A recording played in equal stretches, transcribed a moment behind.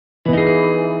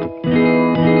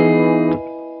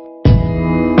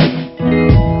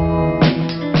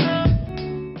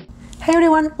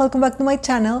everyone, welcome back to my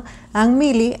channel. I'm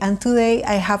Mily and today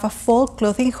I have a fall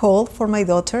clothing haul for my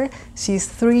daughter. She's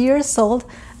 3 years old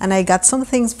and I got some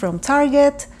things from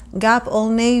Target, Gap,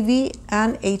 Old Navy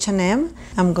and H&M.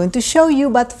 I'm going to show you,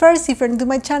 but first, if you're new to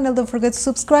my channel, don't forget to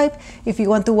subscribe. If you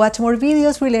want to watch more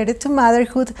videos related to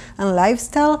motherhood and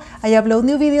lifestyle, I upload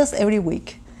new videos every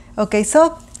week. Okay,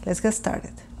 so let's get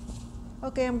started.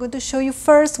 Okay, I'm going to show you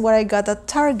first what I got at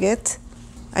Target.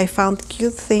 I found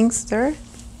cute things there.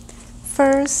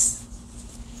 First,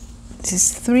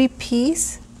 this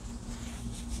 3-piece.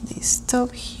 This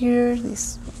top here,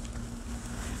 these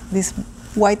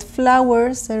white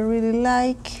flowers I really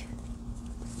like.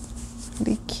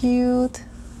 Really cute.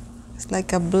 It's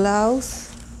like a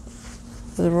blouse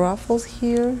with ruffles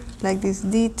here, like this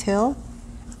detail.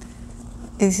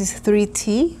 This is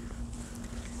 3T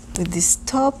with this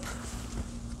top.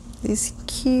 This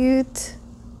cute.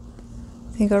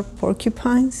 I think are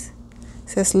porcupines. It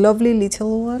says lovely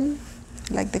little one.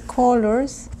 I like the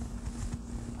colors.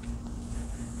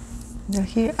 Now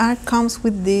here comes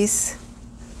with this.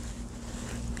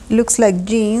 Looks like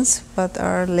jeans, but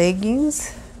are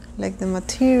leggings. Like the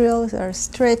materials are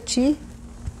stretchy.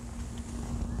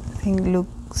 I think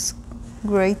looks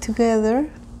great together.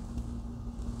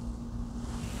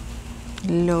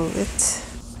 Love it.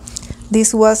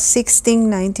 This was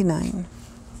 $16.99.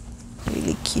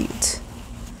 Really cute.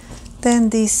 Then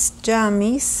these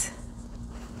jammies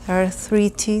are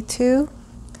 3T too.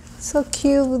 So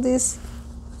cute with this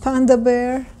panda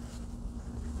bear.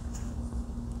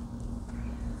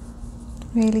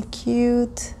 Really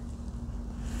cute.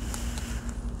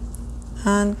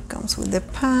 And comes with the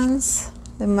pants,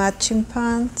 the matching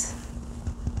pants.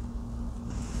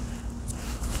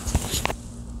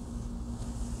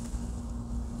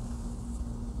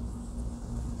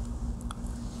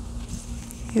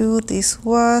 This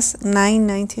was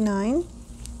 $9.99.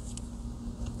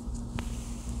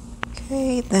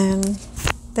 Okay,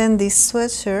 then this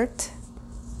sweatshirt,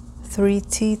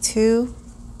 3T2.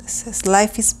 This says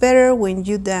life is better when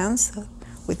you dance,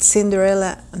 with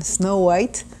Cinderella and Snow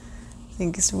White. I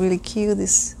think it's really cute,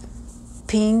 this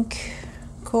pink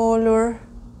color.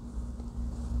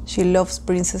 She loves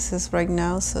princesses right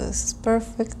now, so this is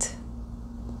perfect.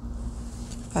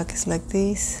 Back is like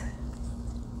this.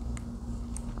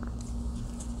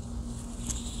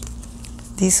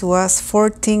 This was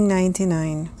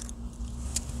 $14.99,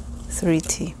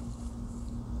 3T.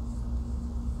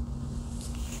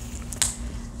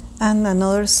 And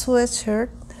another sweatshirt,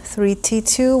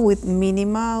 3T2 with Minnie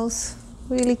Mouse,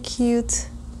 really cute.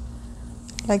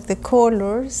 Like the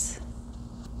colors.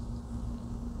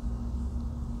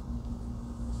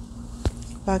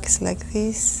 Back is like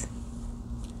this.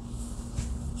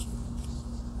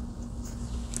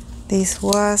 This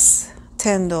was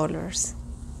 $10.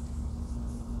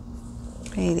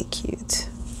 Really cute.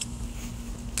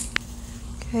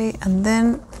 Okay, and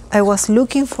then I was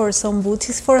looking for some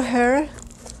booties for her,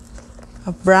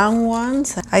 brown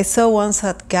ones. I saw ones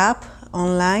at Gap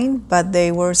online, but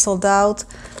they were sold out.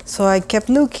 So I kept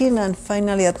looking, and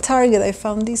finally at Target I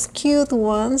found these cute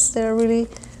ones. They're really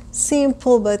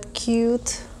simple but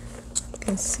cute. You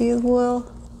can see it well.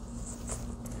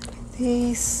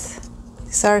 These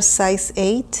are size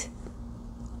 8.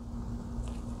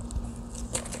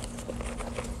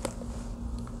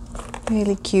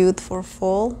 Really cute for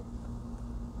fall.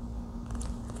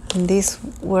 And these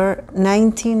were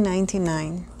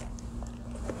 $19.99.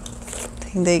 I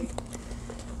think they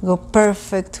go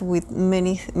perfect with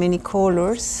many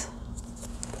colors.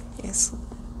 Yes,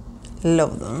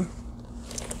 love them.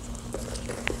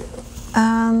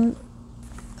 And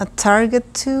at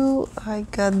Target too, I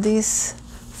got these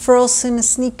Frozen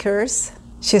sneakers.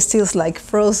 She still likes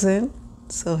Frozen,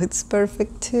 so it's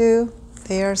perfect too.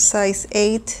 They are size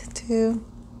 8 too.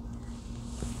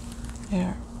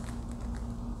 They're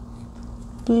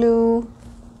blue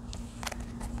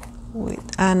with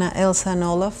Anna, Elsa and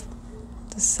Olaf on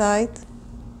the side.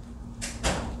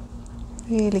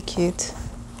 Really cute.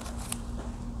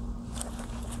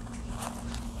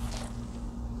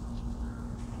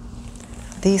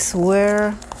 These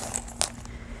were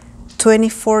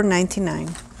 $24.99.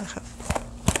 I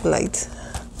have light.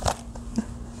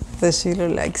 The Sheila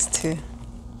likes too.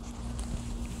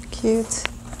 Cute.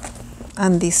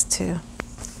 And these two.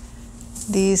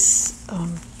 These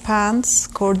pants,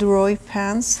 corduroy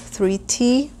pants,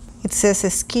 3T. It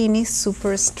says skinny,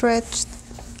 super stretched.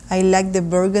 I like the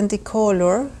burgundy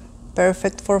color,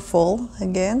 perfect for fall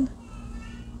again.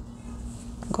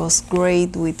 Goes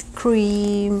great with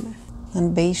cream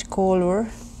and beige color.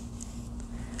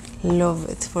 Love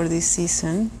it for this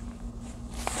season.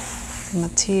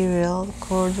 Material,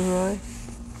 corduroy.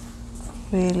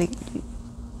 Really,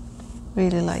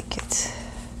 really like it.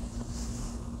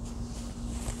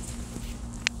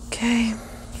 Okay,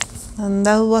 and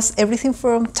that was everything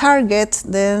from Target.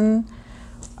 Then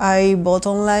I bought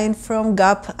online from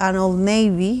Gap and Old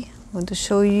Navy. I'm going to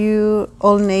show you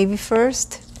Old Navy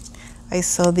first. I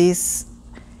saw this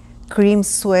cream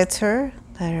sweater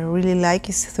that I really like.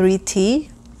 It's 3T.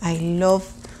 I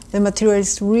love the material.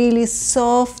 It's really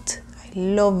soft. I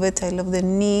love it. I love the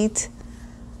knit.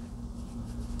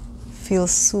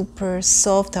 Feels super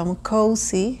soft and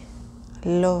cozy. I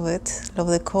love it. Love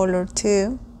the color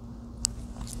too.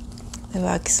 The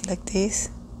back is like this.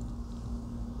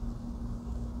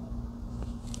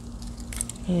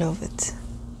 Love it.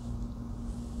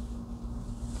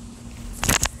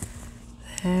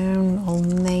 And Old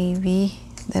Navy.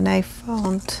 Then I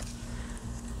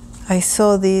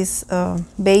saw these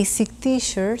basic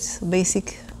t-shirts,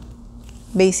 basic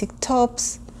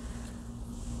tops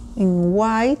in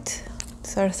white.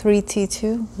 These are 3T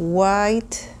too.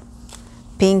 White,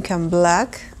 pink and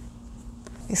black.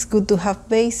 It's good to have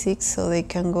basics so they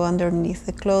can go underneath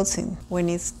the clothing when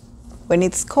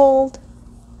it's cold.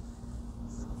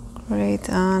 Great,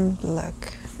 and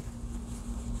black.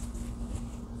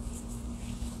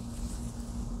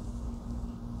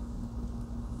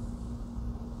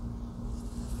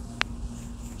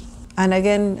 And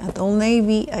again, at Old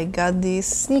Navy, I got these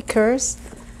sneakers.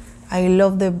 I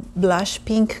love the blush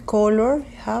pink color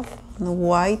you have, and the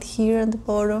white here at the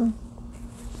bottom.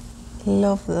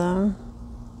 Love them.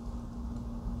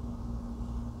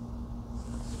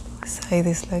 Side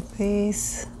is like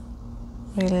this.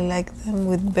 Really like them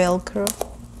with Velcro.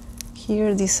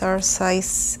 Here, these are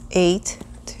size 8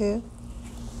 too.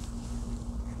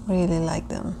 Really like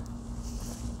them.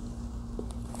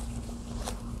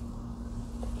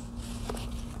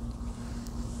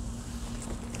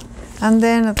 And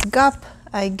then at Gap,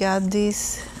 I got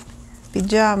these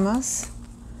pajamas,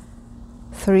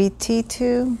 3T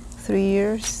too, 3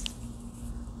 years,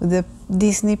 with the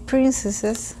Disney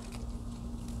princesses.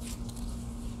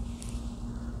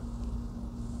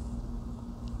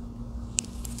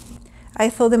 I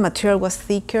thought the material was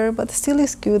thicker, but still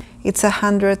is good. It's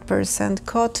 100%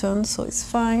 cotton, so it's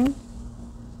fine.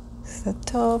 It's the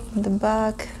top and the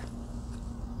back.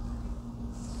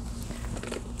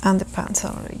 And the pants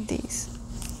are like these.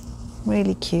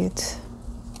 Really cute.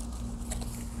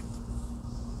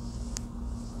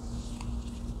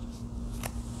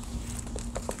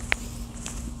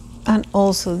 And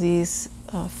also these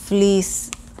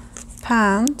fleece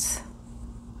pants,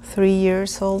 3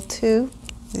 years old too.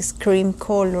 This cream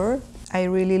color. I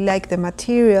really like the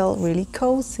material, really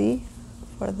cozy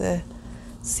for the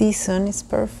season. It's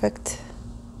perfect.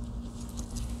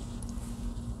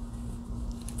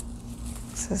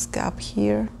 It says Gap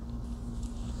here.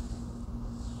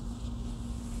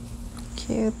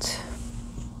 Cute.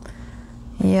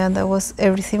 Yeah, that was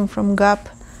everything from Gap.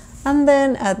 And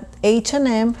then at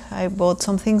H&M, I bought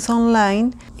some things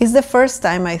online. It's the first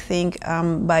time I think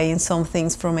I'm buying some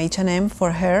things from H&M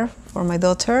for her, for my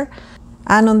daughter.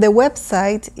 And on the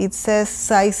website, it says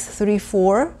size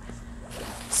 3-4.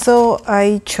 So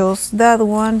I chose that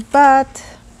one, but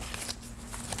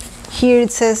here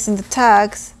it says in the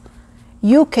tags,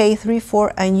 UK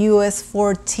 3-4 and US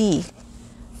 4T.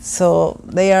 So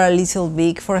they are a little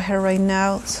big for her right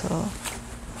now, so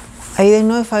I don't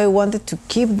know if I wanted to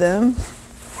keep them,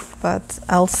 but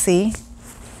I'll see.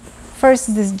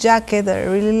 First, this jacket that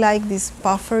I really like, this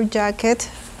puffer jacket,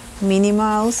 Minnie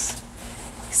Mouse.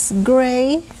 It's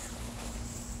gray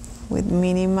with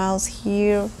Minnie Mouse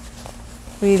here,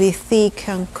 really thick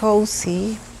and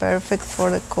cozy, perfect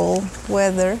for the cold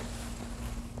weather.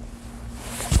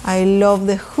 I love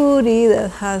the hoodie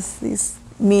that has these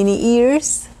mini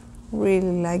ears,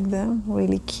 really like them,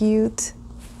 really cute.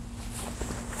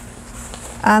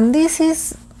 And this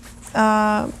is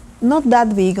not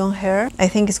that big on her. I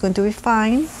think it's going to be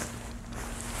fine.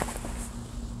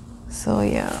 So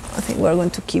yeah, I think we're going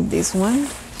to keep this one.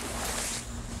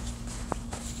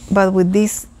 But with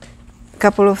this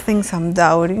couple of things I'm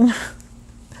doubting.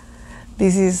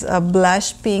 This is a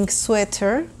blush pink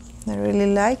sweater that I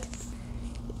really like.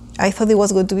 I thought it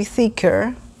was going to be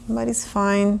thicker, but it's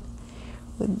fine.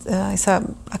 It's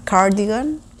a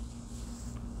cardigan.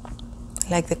 I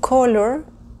like the color.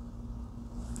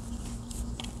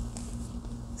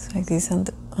 It's like this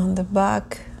on the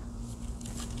back.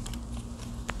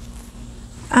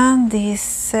 And this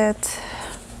set,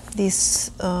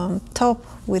 this top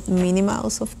with Minnie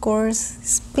Mouse, of course,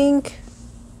 is pink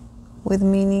with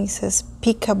Minnie. It says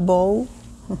peekaboo.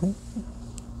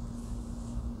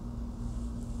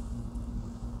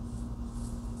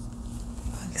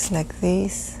 It's like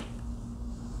this.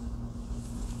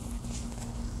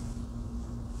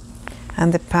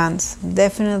 And the pants,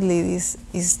 definitely this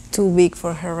is too big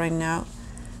for her right now.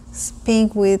 It's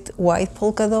pink with white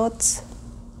polka dots.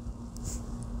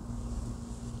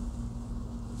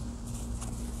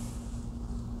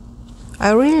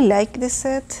 I really like this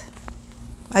set.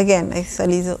 Again, I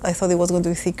thought it was going to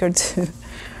be thicker too,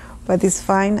 but it's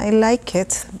fine. I like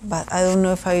it, but I don't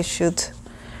know if I should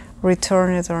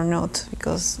return it or not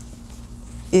because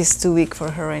it's too big for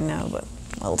her right now, but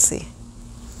I'll see.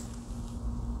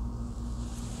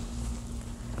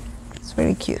 It's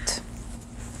very cute.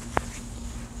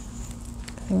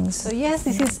 So yes,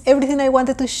 this is everything I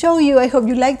wanted to show you. I hope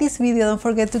you like this video. Don't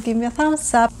forget to give me a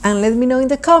thumbs up and let me know in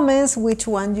the comments which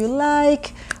one you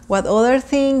like, what other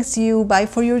things you buy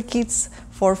for your kids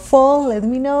for fall. Let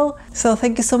me know. So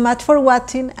thank you so much for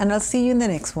watching, and I'll see you in the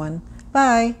next one.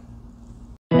 Bye.